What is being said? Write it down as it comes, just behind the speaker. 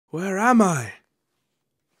Where am I?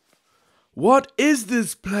 What is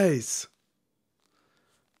this place?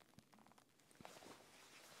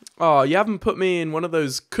 Oh, you haven't put me in one of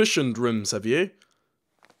those cushioned rooms, have you?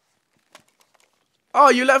 Oh,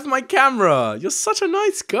 you left my camera. You're such a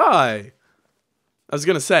nice guy. I was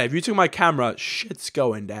going to say, if you took my camera, shit's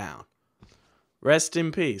going down. Rest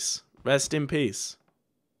in peace. Rest in peace.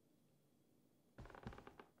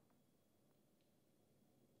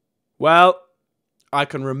 Well, I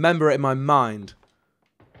can remember it in my mind.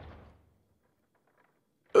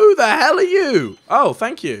 Who the hell are you? Oh,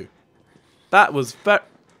 thank you. That was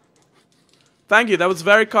Thank you, that was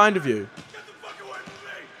very kind of you.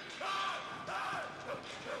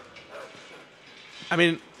 I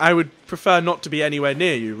mean, I would prefer not to be anywhere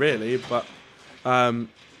near you, really, but I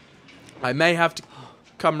may have to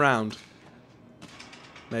come round.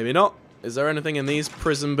 Maybe not. Is there anything in these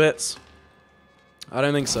prison bits? I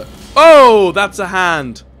don't think so. Oh, that's a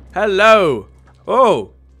hand. Hello.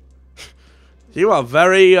 Oh. You are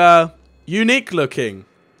very unique looking.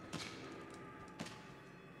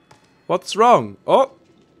 What's wrong? Oh.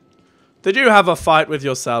 Did you have a fight with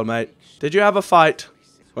your cellmate? Did you have a fight?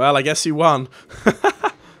 Well, I guess you won.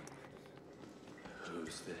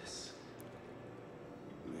 Who's this?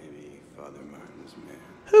 Maybe Father Martin's man.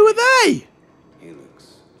 Who are they? He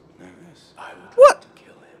looks nervous. I would What? like to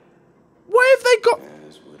kill him. Why have they got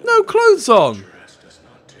As would no clothes on? You asked us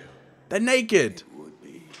not to. They're naked. would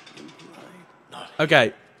be implied. Not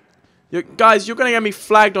Okay. Guys, you're going to get me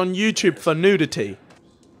flagged on YouTube for nudity.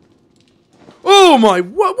 Oh my,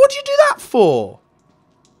 what did you do that for?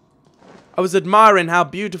 I was admiring how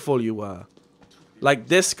beautiful you were. Like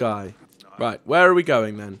this guy. Right, where are we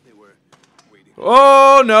going then?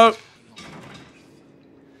 Oh no.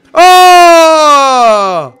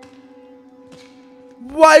 Oh!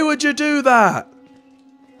 Why would you do that?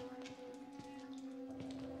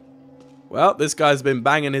 Well, this guy's been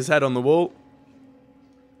banging his head on the wall.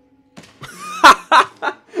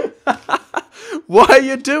 Why are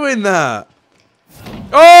you doing that?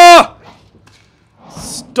 Oh!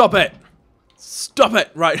 Stop it. Stop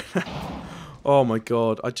it. Right. Oh my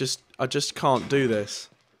god. I just can't do this.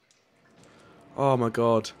 Oh my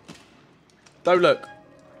god. Don't look.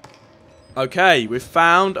 Okay, we've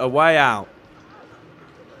found a way out.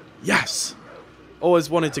 Yes. Always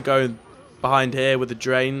wanted to go behind here with the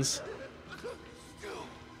drains.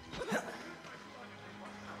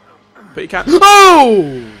 But you can't.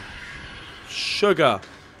 Oh! Sugar.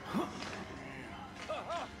 Oh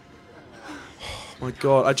my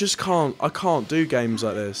god, I can't do games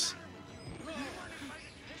like this.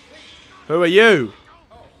 Who are you?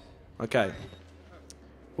 Okay.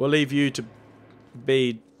 We'll leave you to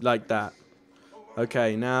be like that.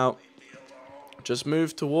 Okay, now just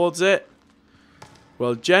move towards it.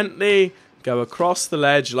 We'll gently go across the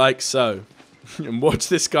ledge like so. And watch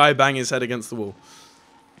this guy bang his head against the wall.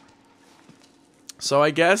 So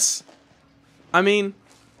I guess, I mean,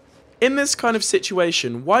 in this kind of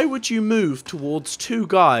situation, why would you move towards two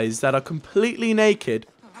guys that are completely naked?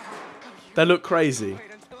 They look crazy.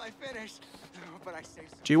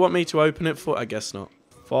 Do you want me to open it for? I guess not.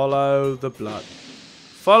 Follow the blood.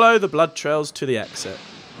 Follow the blood trails to the exit.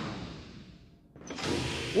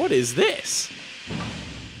 What is this?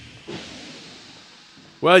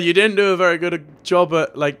 Well, you didn't do a very good job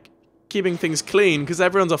at, like, keeping things clean because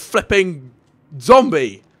everyone's a flipping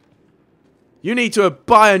zombie. You need to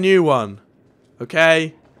buy a new one.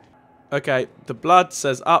 Okay? Okay, the blood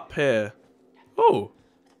says up here. Oh.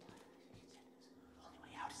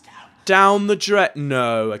 Down the drain.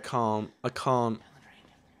 No, I can't. I can't.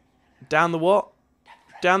 Down the what?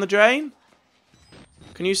 Down the drain?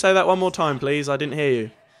 Can you say that one more time, please? I didn't hear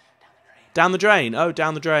you. Down the drain. Oh,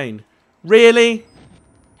 down the drain. Really?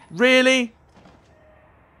 Really?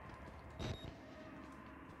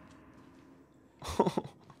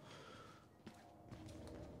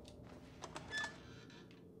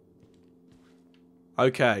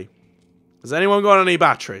 Okay. Has anyone got any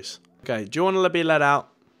batteries? Okay, do you want to be let out?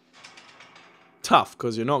 Tough,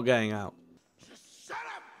 because you're not getting out. Just shut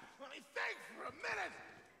up! Let me think for a minute!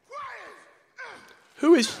 Quiet!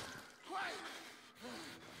 Who is...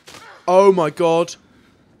 Oh my god.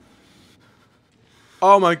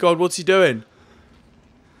 Oh my god, what's he doing?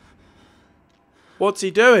 What's he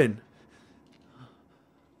doing?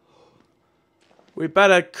 We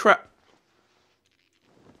better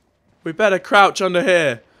crouch under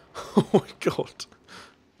here. Oh my god.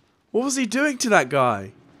 What was he doing to that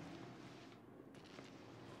guy?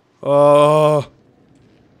 Oh.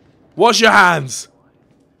 Wash your hands.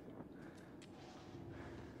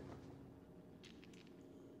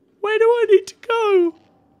 Where do I need to go?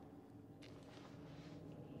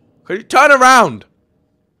 Could you turn around?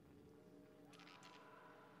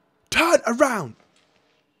 Turn around!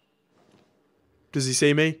 Does he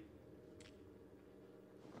see me?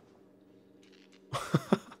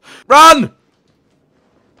 Run!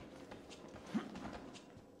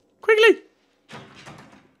 Quickly!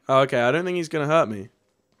 Oh, okay, I don't think he's gonna hurt me.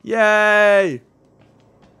 Yay!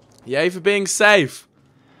 Yay for being safe.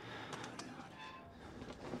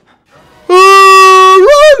 Run!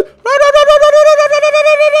 Run! Run! Run! Run! Run! Run! Run! Run!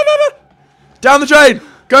 Run! Run! Run! Down the drain!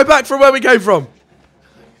 Go back from where we came from!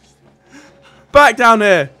 Back down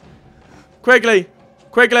here! Quickly!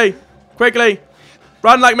 Quickly! Quickly!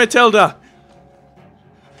 Run like Matilda!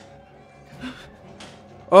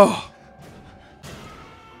 Oh!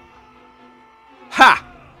 Ha!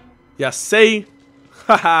 You see?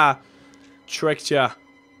 Haha! Tricked ya.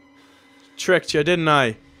 Tricked you, didn't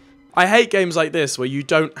I? I hate games like this where you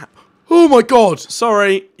don't oh my god!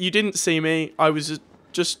 Sorry, you didn't see me. I was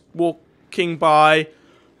just walking by.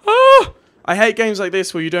 Ah! I hate games like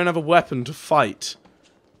this where you don't have a weapon to fight.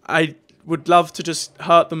 I would love to just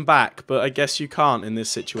hurt them back, but I guess you can't in this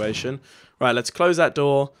situation. Right, let's close that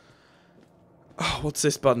door. Oh, what's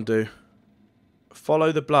this button do?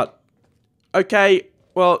 Follow the blood. Okay,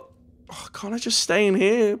 well, can't I just stay in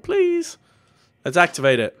here, please? Let's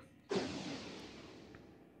activate it.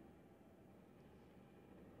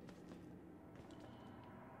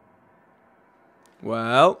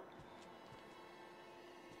 Well,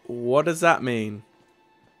 what does that mean?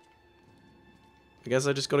 I guess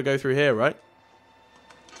I just got to go through here, right?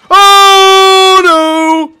 Oh,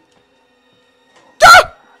 no!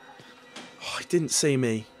 Ah! Oh, he didn't see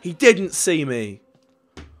me. He didn't see me.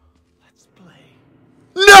 Let's play.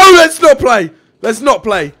 No, let's not play. Let's not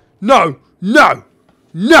play. No, no,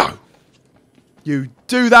 no. You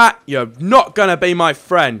do that, you're not going to be my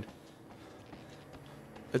friend.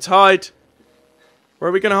 Let's hide. Where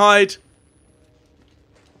are we going to hide?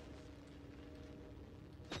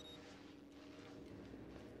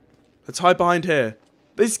 Let's hide behind here.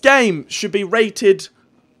 This game should be rated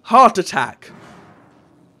heart attack.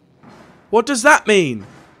 What does that mean?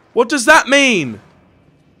 What does that mean?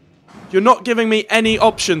 You're not giving me any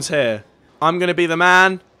options here. I'm going to be the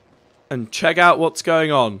man and check out what's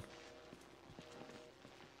going on.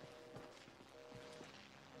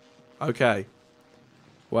 Okay.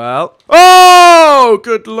 Well. Oh,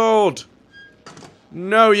 good lord.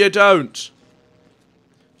 No, you don't.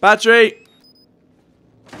 Battery.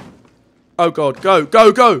 Oh god, go,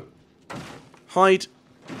 go, go! Hide.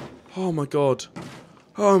 Oh my god.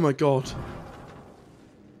 Oh my god.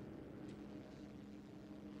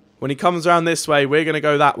 When he comes around this way, we're gonna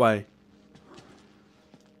go that way.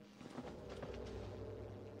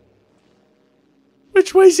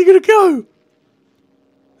 Which way is he gonna go?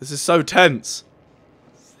 This is so tense.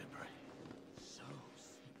 Slippery. So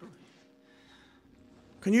slippery.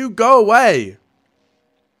 Can you go away?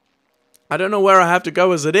 I don't know where I have to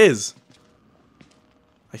go as it is.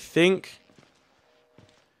 I think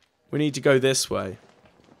we need to go this way.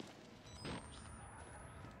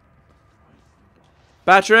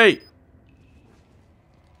 Battery!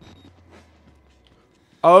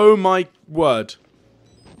 Oh my word.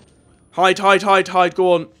 Hide, hide, hide, hide.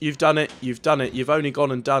 Go on. You've done it. You've done it. You've only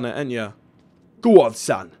gone and done it, haven't you? Go on,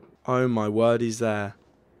 son. Oh my word, he's there.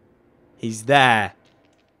 He's there.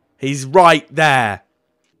 He's right there.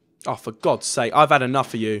 Oh, for God's sake. I've had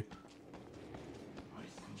enough of you.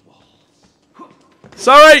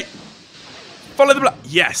 Sorry! Follow the blood.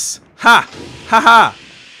 Yes! Ha! Ha ha!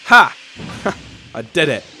 Ha! I did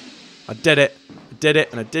it. I did it. I did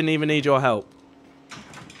it, and I didn't even need your help.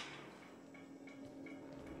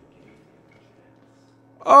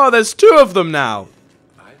 Oh, there's two of them now.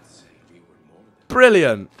 I'd say we were more than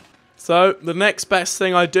Brilliant. So, the next best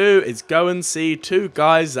thing I do is go and see two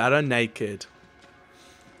guys that are naked.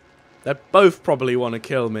 They both probably want to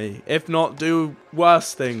kill me, if not do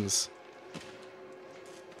worse things.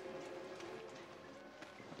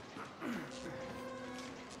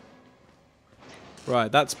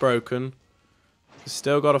 Right, that's broken.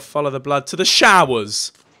 Still got to follow the blood to the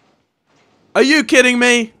showers. Are you kidding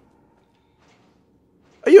me?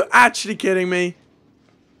 Are you actually kidding me?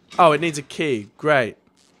 Oh, it needs a key. Great.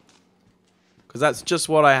 Because that's just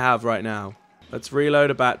what I have right now. Let's reload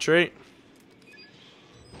a battery.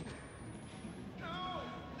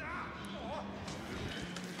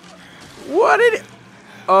 What did it...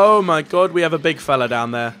 Oh my god, we have a big fella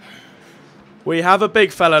down there. We have a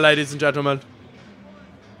big fella, ladies and gentlemen.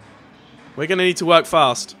 We're going to need to work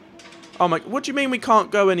fast. Oh my... What do you mean we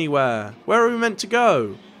can't go anywhere? Where are we meant to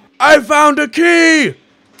go? I found a key!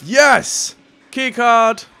 Yes! Key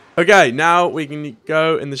card. Okay, now we can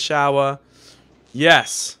go in the shower.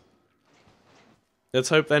 Yes. Let's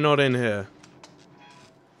hope they're not in here.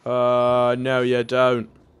 No you don't.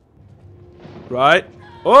 Right.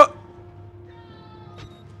 Oh!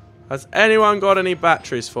 Has anyone got any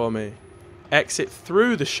batteries for me? Exit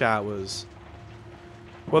through the showers.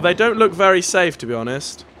 Well, they don't look very safe, to be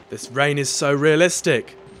honest. This rain is so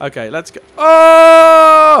realistic. Okay, let's go.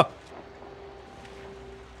 Oh!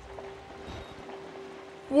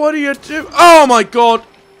 What do you do? Oh my god!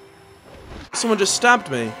 Someone just stabbed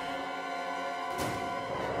me.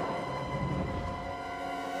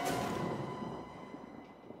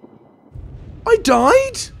 I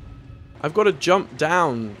died? I've got to jump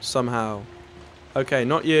down somehow. Okay,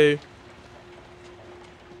 not you.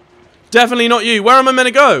 Definitely not you. Where am I meant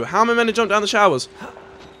to go? How am I meant to jump down the showers?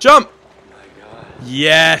 Jump!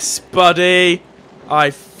 Yes, buddy.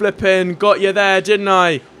 I flippin' got you there, didn't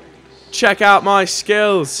I? Check out my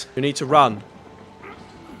skills. You need to run.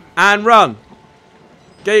 And run.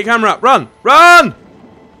 Get your camera up. Run. Run!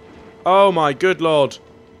 Oh my good lord.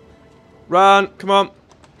 Run. Come on.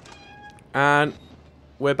 And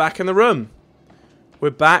we're back in the room.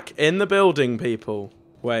 We're back in the building, people.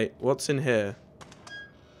 Wait, what's in here?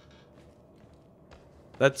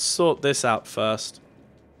 Let's sort this out first.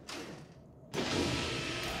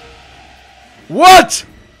 What?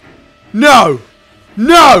 No!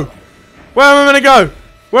 No! Where am I meant to go?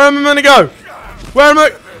 Where am I meant to go? Where am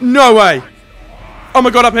I? No way! Oh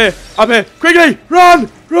my god, up here! Up here! Quickly! Run!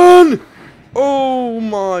 Run! Oh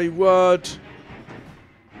my word.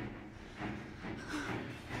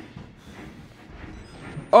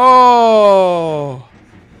 Oh!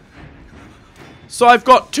 So I've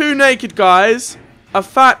got 2 naked guys, a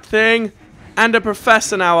fat thing, and a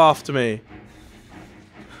professor now after me.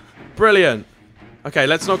 Brilliant. Okay,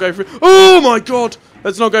 let's not go through. Oh my god!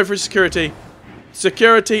 Let's not go through security.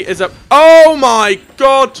 Security is up. Oh my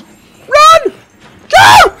god! Run!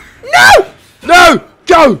 Go! No! No!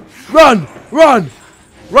 Go! Run! Run!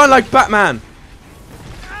 Run like Batman!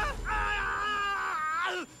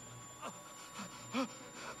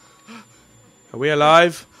 Are we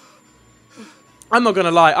alive? I'm not gonna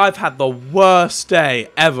lie, I've had the worst day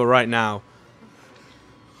ever right now.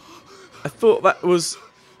 I thought that was...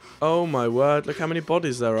 Oh my word, look how many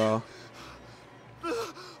bodies there are.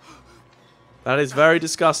 That is very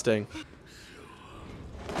disgusting.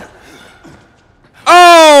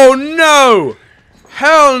 Oh no!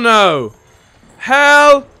 Hell no!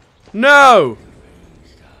 Hell no!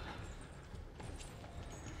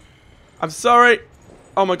 I'm sorry.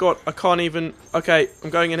 Oh my god, I can't even... Okay, I'm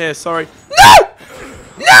going in here, sorry. No!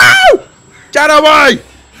 No! Get away!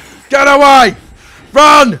 Get away!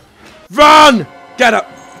 Run! Run! Get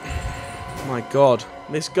up! Oh my god,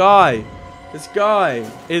 this guy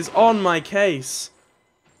is on my case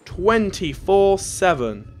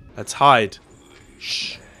 24/7. Let's hide.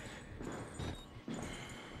 Shh.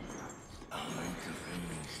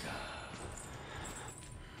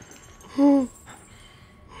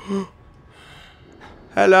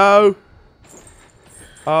 Hello?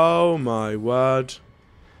 Oh my word.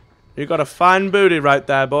 You got a fine booty right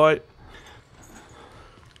there, boy.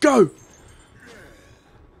 Go!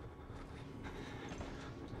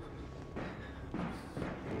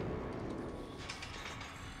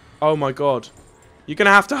 Oh my god. You're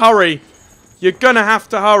gonna have to hurry. You're gonna have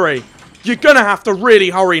to hurry. You're gonna have to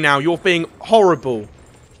really hurry now. You're being horrible.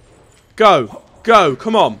 Go. Go.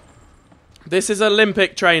 Come on. This is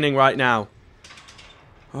Olympic training right now.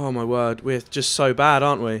 Oh my word. We're just so bad,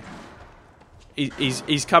 aren't we?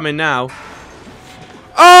 He's coming now.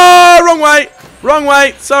 Oh! Wrong way! Wrong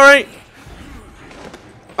way! Sorry.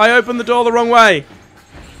 I opened the door the wrong way.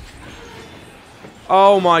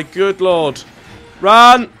 Oh my good lord.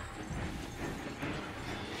 Run!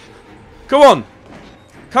 Come on.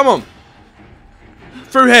 Come on.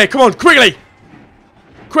 Through here. Come on. Quickly.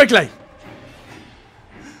 Quickly.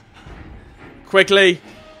 Quickly.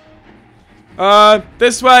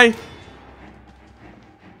 This way.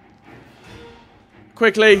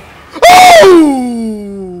 Quickly.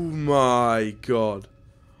 Oh my god.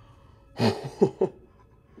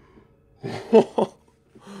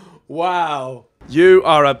 Wow. You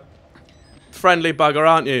are a friendly bugger,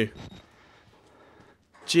 aren't you?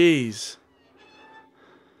 Jeez.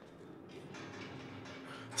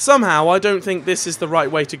 Somehow, I don't think this is the right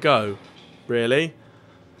way to go. Really?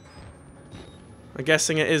 I'm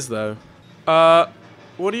guessing it is, though.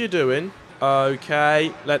 What are you doing?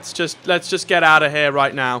 Okay, let's just get out of here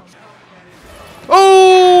right now.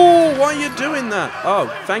 Oh, why are you doing that? Oh,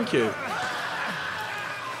 thank you.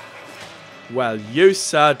 Well, you,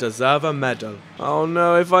 sir, deserve a medal. Oh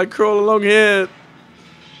no, if I crawl along here,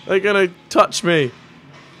 they're gonna touch me.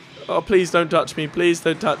 Oh, please don't touch me. Please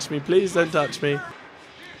don't touch me. Please don't touch me.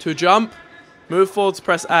 To jump, move forwards,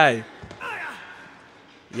 press A.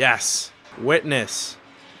 Yes. Witness.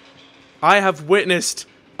 I have witnessed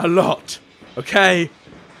a lot. Okay?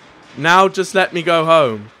 Now just let me go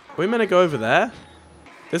home. Are we meant to go over there?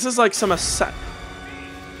 This is like some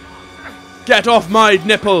Get off my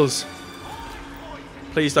nipples!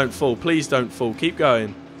 Please don't fall. Please don't fall. Keep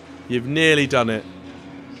going. You've nearly done it.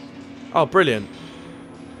 Oh, brilliant.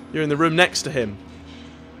 You're in the room next to him.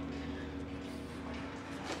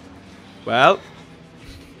 Well.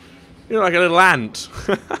 You're like a little ant.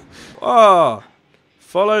 Oh.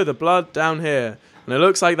 Follow the blood down here. And it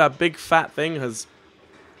looks like that big fat thing has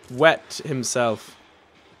wet himself.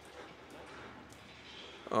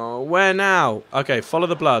 Oh, where now? Okay, follow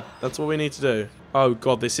the blood. That's what we need to do. Oh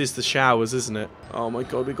god, this is the showers, isn't it? Oh my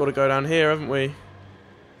god, we've got to go down here, haven't we?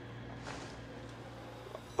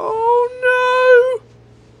 Oh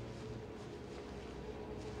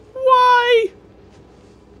no! Why?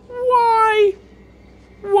 Why?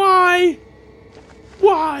 Why?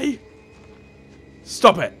 Why?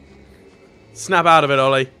 Stop it! Snap out of it,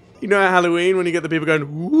 Ollie. You know at Halloween when you get the people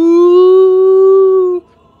going, woo?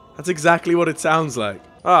 That's exactly what it sounds like.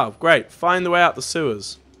 Oh, great. Find the way out the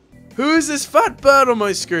sewers. Who is this fat bird on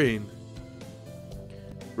my screen?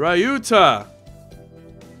 Ryuta.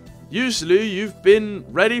 Usually you've been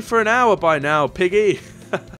ready for an hour by now, piggy.